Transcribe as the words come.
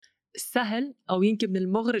سهل او يمكن من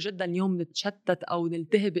المغري جدا اليوم نتشتت او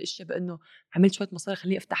نلتهي باشياء بانه عملت شويه مصاري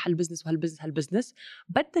خليني افتح هالبزنس هالبزنس.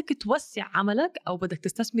 بدك توسع عملك او بدك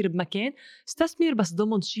تستثمر بمكان، استثمر بس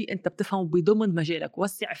ضمن شيء انت بتفهمه بضمن مجالك،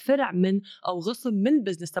 وسع فرع من او غصن من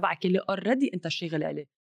البزنس تبعك اللي اوريدي انت شغال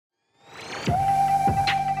عليه.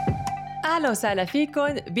 أهلا وسهلا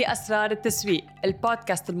فيكم بأسرار التسويق،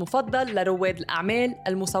 البودكاست المفضل لرواد الأعمال،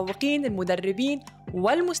 المسوقين، المدربين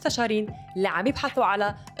والمستشارين اللي عم يبحثوا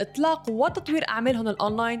على إطلاق وتطوير أعمالهم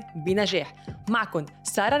الأونلاين بنجاح. معكم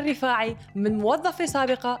سارة الرفاعي، من موظفة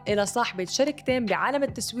سابقة إلى صاحبة شركتين بعالم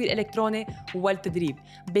التسويق الإلكتروني والتدريب.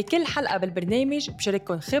 بكل حلقة بالبرنامج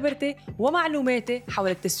بشارككم خبرتي ومعلوماتي حول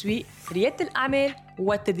التسويق، ريادة الأعمال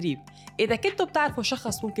والتدريب. إذا كنتوا بتعرفوا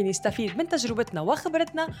شخص ممكن يستفيد من تجربتنا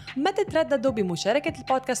وخبرتنا، ما تترددوا بمشاركة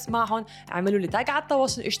البودكاست معهم. اعملوا لي تاج على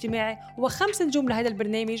التواصل الاجتماعي و5 نجوم لهذا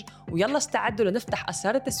البرنامج، ويلا استعدوا لنفتح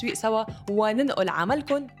أسرار التسويق سوا وننقل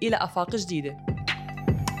عملكم إلى آفاق جديدة.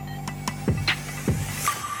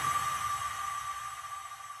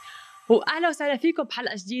 واهلا وسهلا فيكم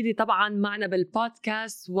بحلقه جديده طبعا معنا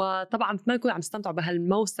بالبودكاست. وطبعا بتمنى تكونوا عم تستمتعوا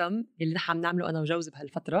بهالموسم اللي نحن عم نعمله انا وجوزي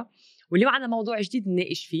بهالفتره. واليوم معنا موضوع جديد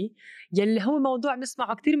نناقش فيه، يلي هو موضوع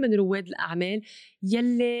بنسمعه كثير من رواد الاعمال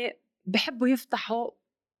يلي بحبوا يفتحوا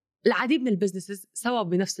العديد من البزنسز سوا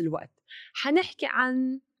بنفس الوقت. حنحكي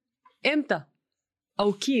عن امتى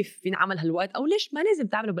او كيف ينعمل هالوقت، او ليش ما لازم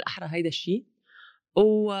تعملوا بالاحرى هيدا الشيء،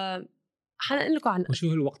 حنقول لكم عن وشو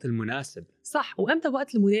هو الوقت المناسب، صح، وامتى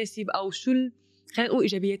الوقت المناسب، او شو خلينا نقول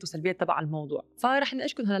ايجابيات وسلبيات تبع الموضوع. فرح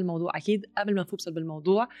نناقشكم هذا الموضوع اكيد. قبل ما نفوصل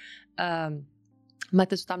بالموضوع، ما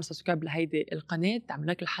تنسوا تعملوا سبسكرايب لهيدي القناه، تعملوا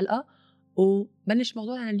لايك الحلقه، وبلش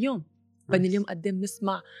موضوعنا اليوم. بدنا اليوم قدام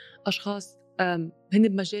نسمع اشخاص هن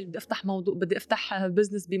بمجال بدي افتح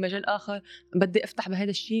بزنس بمجال اخر، بدي افتح بهذا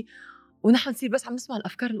الشيء، ونحن نصير بس عم نسمع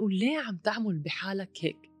الافكار نقول ليه عم تعمل بحالك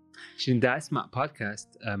هيك. عشان دا اسمع بودكاست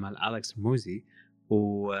مع أليكس موزي،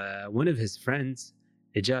 و one of his friends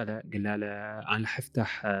اجاله قال له انا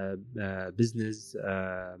حفتح بزنس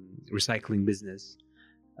ريسايكلينج بزنس،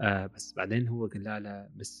 بس بعدين هو قال له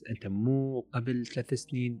بس انت مو قبل 3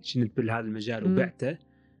 سنين شنت بهذا المجال وبعته؟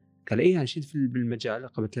 قال ايه انا شنت بالمجال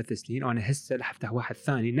قبل 3 سنين وانا هسه رح افتح واحد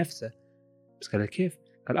ثاني نفسه. بس قال كيف؟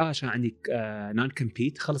 قال عشان عندي نون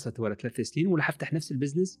كومبيت خلصت ولا 3 سنين ولا حفتح نفس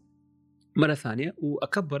البزنس مرة ثانية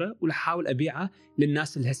وأكبره ولا أحاول أبيعه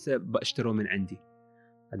للناس اللي هسه باشتروا من عندي.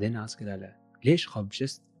 بعدين ناس قال له ليش خب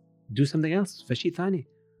just do something else فشي ثاني.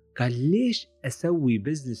 قال ليش أسوي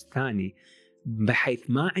بزنس ثاني بحيث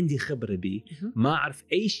ما عندي خبرة بيه، ما أعرف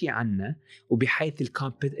أي شيء عنه، وبحيث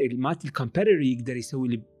الكمبيتيتور يقدر يسوي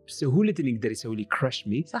لي بسهولة يقدر يسوي لي crush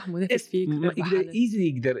me، صح، منافس فيك يقدر easily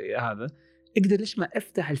يقدر هذا اقدر ليش ما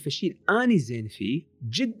افتح الفشيل اني زين فيه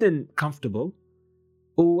جدا comfortable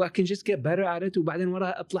وأكن just get better at it، وبعدين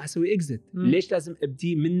وراها أطلع أسوي exit. ليش لازم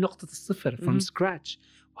أبدي من نقطة الصفر from scratch؟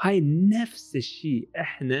 وهاي نفس الشيء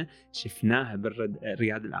إحنا شفناها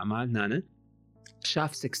بالريادة الأعمال. نانا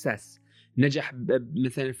شاف success نجح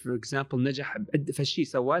مثلا for example نجح فشي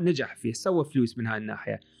سواه نجح فيه سوى فلوس من هاي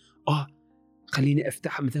الناحية. خليني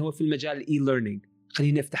أفتح مثلا هو في المجال e-learning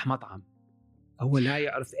خليني أفتح مطعم. هو لا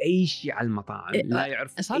يعرف أي شيء على المطاعم، لا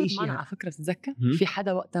يعرف أي شيء. معنا على فكرة تتذكر في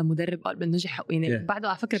حدا وقتها مدرب قال بالنجاح يعني بعده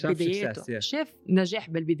على فكرة بداياته شاف نجاح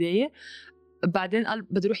بالبداية، بعدين قال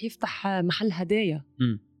بده يروح يفتح محل هدايا.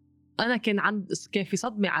 أنا كان في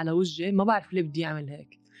صدمة على وجهي، ما بعرف ليه بدي أعمل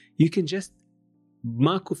هيك. You can just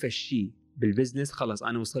ماكو فشي بالبزنس خلص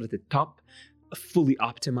أنا وصلت التوب fully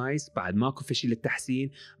optimized، بعد ماكو فشي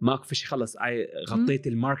للتحسين، ماكو فشي خلص غطيت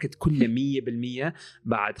الماركت كله 100%،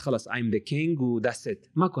 بعد خلص I'm the king وذاتس it.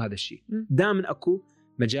 ماكو هذا الشيء. دائما أكو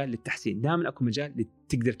مجال للتحسين، دائما أكو مجال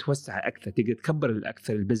تقدر توسع أكثر، تقدر تكبر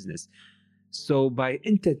أكثر البزنس. so by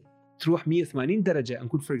أنت تروح 180 درجة،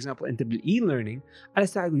 نقول for example أنت بالe-learning على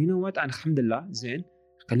ساعة you know what أنا الحمد لله زين،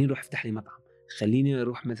 خليني أروح أفتح لي مطعم، خليني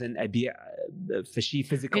أروح مثلا أبيع فشي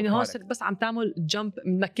فيزيكال. يعني هون صرت بس عم تعمل جمب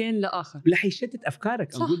من مكان لآخر، رح يشتت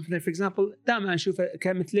أفكارك. نقول مثلا for example دائما نشوف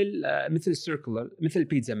كمثل السيركلر مثل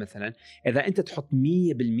البيتزا مثلا، إذا أنت تحط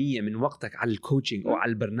 100% من وقتك على الكوتشنج أو على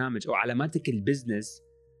البرنامج أو على مالتك البزنس،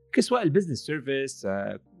 كسواء البزنس سيرفيس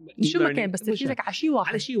شو ما كان، بس تركيزك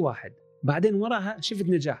على شيء واحد، بعدين وراها شفت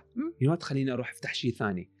نجاح ينوت خليني أروح أفتح شيء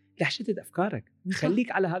ثاني. رح شتت أفكارك.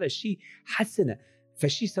 خليك على هذا الشيء، حسنه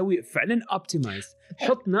فشي سوي فعلا optimize.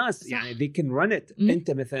 حط ناس صح. يعني they can run it.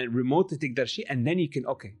 انت مثلا remote تقدر شيء and then you can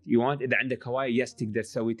okay you want اذا عندك هواي yes تقدر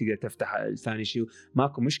تسوي، تقدر تفتح ثاني شيء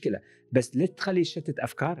ماكو مشكله، بس لا تخلي شتت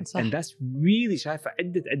افكارك. صح. and that's really شايفه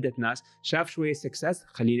عده ناس شاف شويه success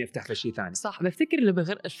خليني افتح شيء ثاني. صح. بفتكر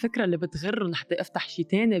الفكره اللي بتغر حتى افتح شيء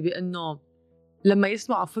ثاني بانه لما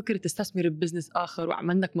يسمعوا فكرة تستثمر ببزنس آخر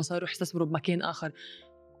وعملنك مصاري روح استثمروا بمكان آخر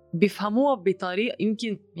بيفهموها بطريقة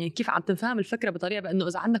يمكن يعني كيف عم تنفهم الفكرة بطريقة بأنه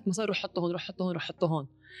إذا عندك مصاري روح حطه هون روح حطه هون روح حطه هون.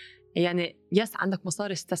 يعني يس عندك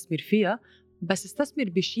مصاري استثمر فيها، بس استثمر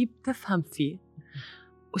بشيء بتفهم فيه،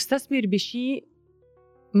 واستثمر بشيء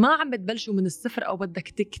ما عم بتبلشوا من الصفر أو بدك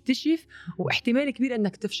تكتشف واحتمال كبير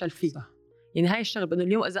أنك تفشل فيه. صح. يعني هاي الشغل بأنه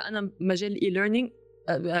اليوم إذا أنا مجال e-learning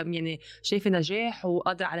يعني شايفة نجاح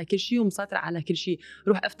وقادرة على كل شيء ومسيطرة على كل شيء،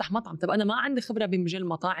 روح افتح مطعم. طب أنا ما عندي خبرة بمجال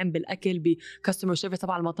المطاعم، بالأكل، بكاستمر سيرفيس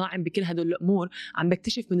تبع المطاعم، بكل هدول الأمور عم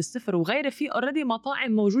بكتشف من الصفر، وغيره في اوريدي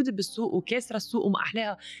مطاعم موجودة بالسوق وكاسرة السوق وما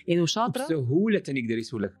أحلاها يعني وشاطرة بسهولة يقدر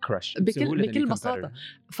يسوي لك كراش بكل بساطة.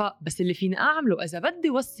 فبس اللي فيني أعمله إذا بدي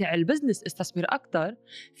وسع البزنس استثمر أكتر،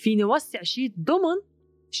 فيني وسع شيء ضمن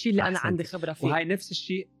شيء اللي أنا عندي خبرة فيه. وهاي نفس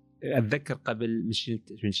الشيء أتذكر قبل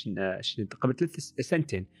قبل 3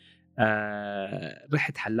 سنتين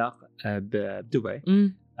رحت حلاق بدبي.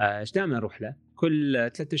 ايش دائما اروح له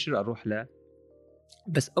كل 3 أشهر اروح له،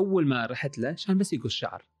 بس اول ما رحت له عشان بس يقول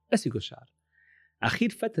شعر اخير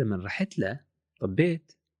فتره من رحت له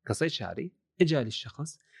طبيت قصيت شعري، اجى لي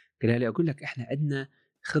الشخص قال لي اقول لك احنا عندنا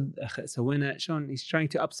سوينا شلون trying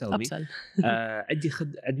to upsell me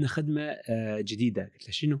عندنا خدمه جديده. قلت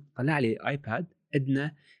له شنو؟ طلع لي ايباد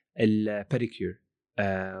عندنا الباريكيور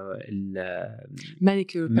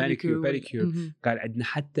مانيكيور قال عندنا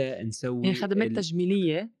حتى نسوي يعني خدمات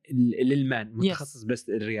تجميليه للمان متخصص بس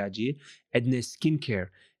الرياجيل، عندنا سكين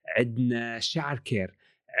كير، عندنا شعر كير،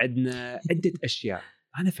 عندنا عده اشياء.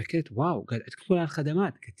 انا فكرت واو، قال عندكم كل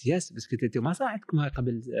هالخدمات؟ قلت يس، بس قلت ما صار عندكم هاي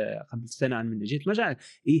قبل سنه عن من جيت ما جاء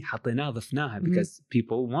حطيناها ضفناها because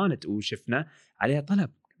people want it وشفنا عليها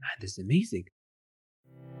طلب. this is amazing.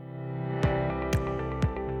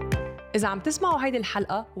 إذا عم تسمعوا هيدي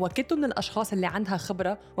الحلقة وكنتوا من الأشخاص اللي عندها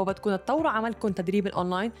خبرة وبدكم تطوروا عملكم تدريب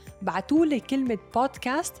الأونلاين، بعتولي كلمة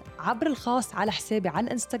بودكاست عبر الخاص على حسابي على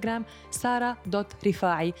الانستغرام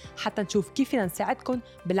sara.rifai حتى نشوف كيف فينا نساعدكم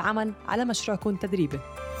بالعمل على مشروعكم التدريبي.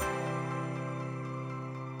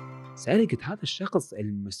 سألت هذا الشخص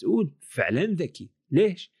المسؤول فعلا ذكي.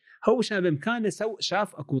 ليش؟ هو شاب بإمكانه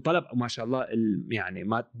شاف أكو طلب ما شاء الله يعني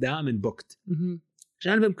ما دائما بوكت،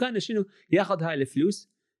 عشان بإمكانه شنو ياخذ هاي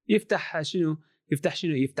الفلوس يفتح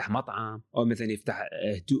مطعم او مثلا يفتح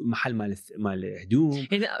محل مال هدوم.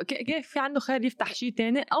 يعني كيف في عنده خير يفتح شيء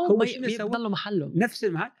تاني او يضل محله نفس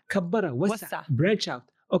المحل كبره وسع برانش اوت.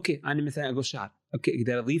 اوكي انا مثلا اقول شعر، اوكي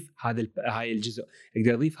اقدر اضيف هاي الجزء،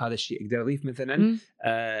 اقدر اضيف هذا الشيء، اقدر اضيف مثلا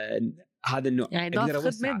هذا النوع، يعني اقدر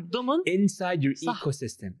اوسع ضمن inside your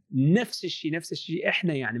ecosystem. نفس الشيء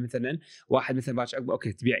احنا يعني مثلا واحد مثلا باش عقبه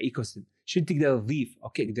اوكي تبيع ايكو سيستم، شو تقدر تضيف؟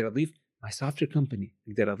 اوكي اقدر اضيف my software company،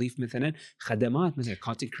 اقدر اضيف مثلا خدمات مثلا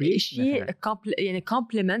content creation، شيء يعني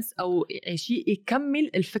complements او شيء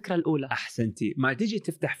يكمل الفكره الاولى. احسنتي. ما تيجي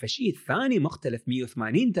تفتح في شيء ثاني مختلف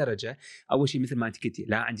 180 درجه. اول شيء مثل ما انت قلتي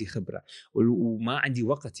لا عندي خبره وما عندي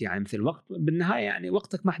وقت، يعني مثل الوقت بالنهايه يعني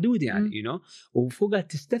وقتك محدود يعني وفوقها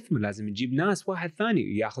تستثمر، لازم تجيب ناس واحد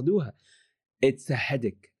ثاني ياخذوها. it's a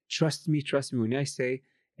headache. trust me when I say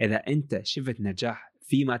اذا انت شفت نجاح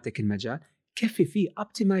في مالتك المجال كفي فيه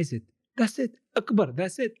optimize it. That's it. أكبر.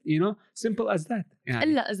 That's it. Simple as that. يعني.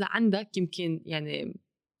 إلا إذا عندك يمكن يعني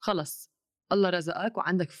خلص الله رزقك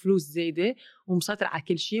وعندك فلوس زايدة ومسيطر على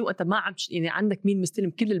كل شيء وأنت ما عم يعني عندك مين مستلم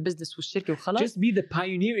كل البزنس والشركة وخلص. Just be the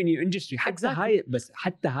pioneer in your industry. حتى هاي بس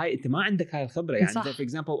حتى هاي أنت ما عندك هاي الخبرة يعني. صح. For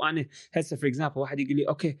example أنا هسه for example واحد يقول لي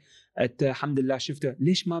أوكي الحمد لله شفته،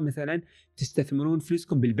 ليش ما مثلا تستثمرون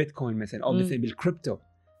فلوسكم بالبيتكوين مثلا أو مثلا بالكريبتو؟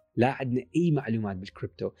 لا عندنا أي معلومات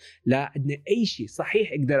بالكريبتو، لا عندنا أي شيء.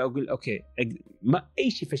 صحيح أقدر أقول أوكي ما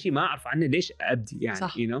أي شيء فشي ما أعرف عنه ليش أبدي يعني.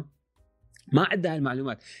 صح. ما عندنا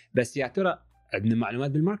هالمعلومات، بس يا ترى عندنا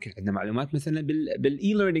معلومات بالماركت، عندنا معلومات مثلا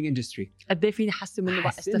بالإي ليرنينج إندستري. قد إيه فيني أحسن منه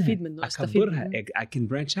أستفيد منه أكبرها. I can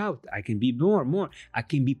branch out, I can be more, I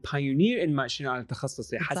can be pioneer in ما شنو على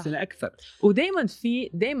تخصصي أحسن أكثر.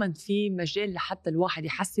 ودايما في مجال لحتى الواحد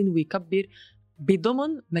يحسن ويكبر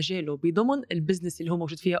بضمن مجاله، بضمن البزنس اللي هو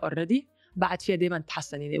موجود فيها already. بعد فيها دايما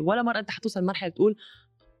تحسن يعني، ولا مرة أنت حتوصل مرحلة تقول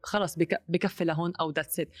خلص بكفي لهون أو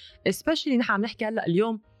that's it. especially نحن عم نحكي هلأ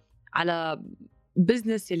اليوم على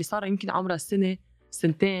بزنس اللي صار يمكن عمره سنة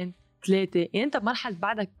سنتين 3. يعني أنت بمرحلة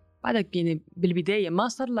بعدك يعني بالبداية ما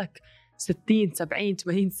صار لك 60 70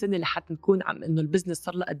 80 سنة لحتى نكون إنه البزنس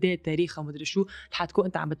صار له قد ايه تاريخه ومدري شو لحتى تكون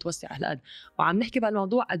أنت عم بتوسع هالقد. وعم نحكي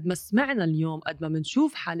بهالموضوع قد ما سمعنا اليوم، قد ما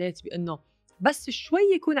بنشوف حالات بأنه بس شوي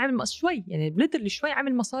يكون عامل شوي يعني بليترلي شوي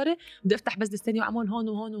عامل مصاري بده يفتح بزنس تاني وعمل هون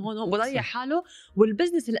وهون وهون وضيع حاله،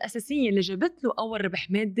 والبزنس الأساسية اللي جابت له أول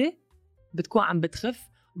ربح مادي بتكون عم بتخف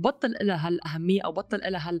بطل لها هالأهمية أو بطل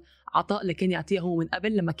لها هالعطاء اللي كان يعطيه هو من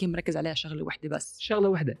قبل لما كان مركز عليها شغلة واحدة بس. شغلة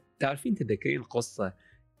واحدة. تعرفين تذكرين القصة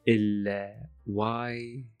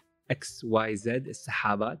Y X Y Z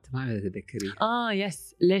السحابات؟ ما تذكرين؟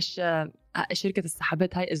 يس. ليش شركة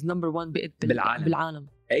السحابات هاي is number one بالعالم.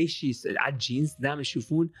 أي شيء على الجينز دائما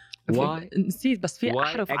يشوفون نسيت بس في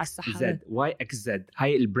أحرف على السحابات. YXZ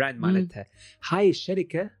هاي البراند مالتها. هاي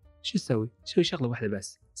الشركة شو تسوي؟ تسوي شغلة واحدة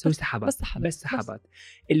بس، تسوي سحابات. بس سحابات.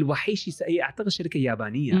 الوحيد شيء أعتقد شركة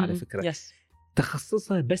يابانية على فكرة. يس.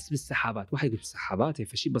 تخصصها بس بالسحابات. واحد يقول السحابات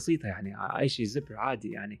فشي بسيطة يعني، أي شيء زبر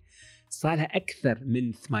عادي يعني. صار لها أكثر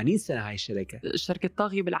من 80 سنة هاي الشركة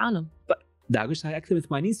طاغية بالعالم. داقوش هاي أكثر من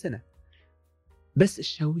 80 سنة بس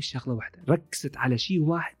تسوي شغلة واحدة، ركزت على شيء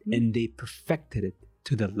واحد and they perfected it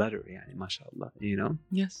to the letter يعني ما شاء الله you know.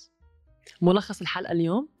 يس. ملخص الحلقة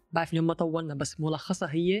اليوم، بعرف اليوم ما طولنا بس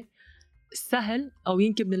ملخصها هي سهل أو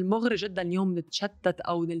يمكن من المغري جدا اليوم نتشتت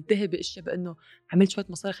أو نلتهي بأشياء بأنه عملت شوية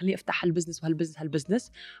مصاري خليني أفتح هالبزنس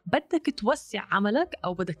وهالبزنس. بدك توسع عملك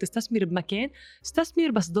أو بدك تستثمر بمكان،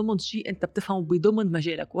 استثمر بس ضمن شيء أنت بتفهمه بضمن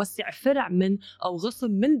مجالك. وسع فرع من أو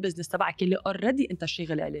غصن من البزنس تبعك اللي already أنت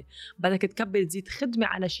شغال عليه. بدك تكبر تزيد خدمة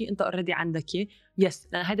على شيء أنت already عندك إياه. يس،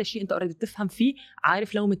 لأن هذا الشيء أنت already تفهم فيه،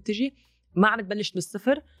 عارف لو متجي، ما عم تبلش من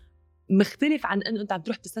الصفر. مختلف عن أنه أنت عم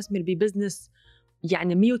تروح تستثمر ببزنس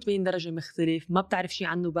يعني 180 درجة مختلف، ما بتعرف شيء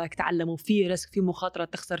عنه، بدك تعلمه، فيه ريسك، فيه مخاطرة،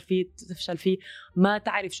 تخسر فيه، تفشل فيه، ما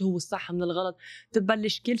تعرف شو هو الصح من الغلط،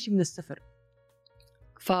 تبلش كل شيء من الصفر.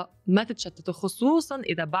 فما تتشتتوا، خصوصا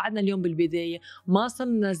إذا بعدنا اليوم بالبداية، ما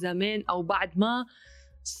صرنا زمان أو بعد ما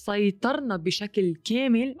سيطرنا بشكل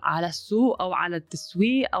كامل على السوق أو على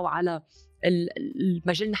التسويق أو على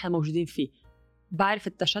المجال اللي نحن موجودين فيه. بعرف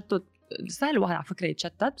التشتت سهل الواحد على فكرة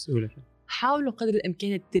يتشتت بسهولة. حاولوا قدر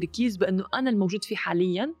الإمكان التركيز بأنه أنا الموجود فيه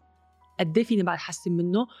حالياً قديه فيني بعد حسن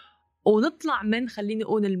منه، ونطلع من خليني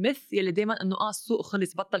أقول المث يلي دايماً أنه السوق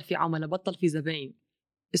خلص، بطل في عملاء، بطل في زباين.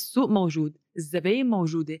 السوق موجود، الزباين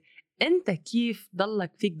موجودة، أنت كيف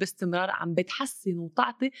ضلك فيك باستمرار عم بتحسن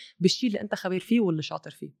وتعطي بالشيء اللي أنت خبير فيه واللي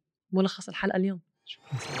شاطر فيه. ملخص الحلقة اليوم.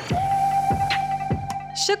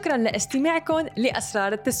 شكراً لاستماعكم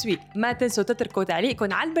لأسرار التسويق. ما تنسوا تتركوا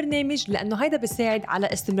تعليقكم على البرنامج لأنه هيدا بيساعد على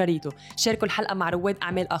استمراريته. شاركوا الحلقة مع رواد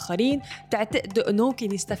أعمال آخرين تعتقدوا أنه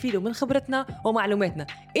ممكن يستفيدوا من خبرتنا ومعلوماتنا.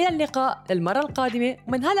 إلى اللقاء المرة القادمة،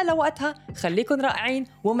 ومن هلا لوقتها خليكن رائعين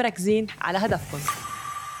ومركزين على هدفكم.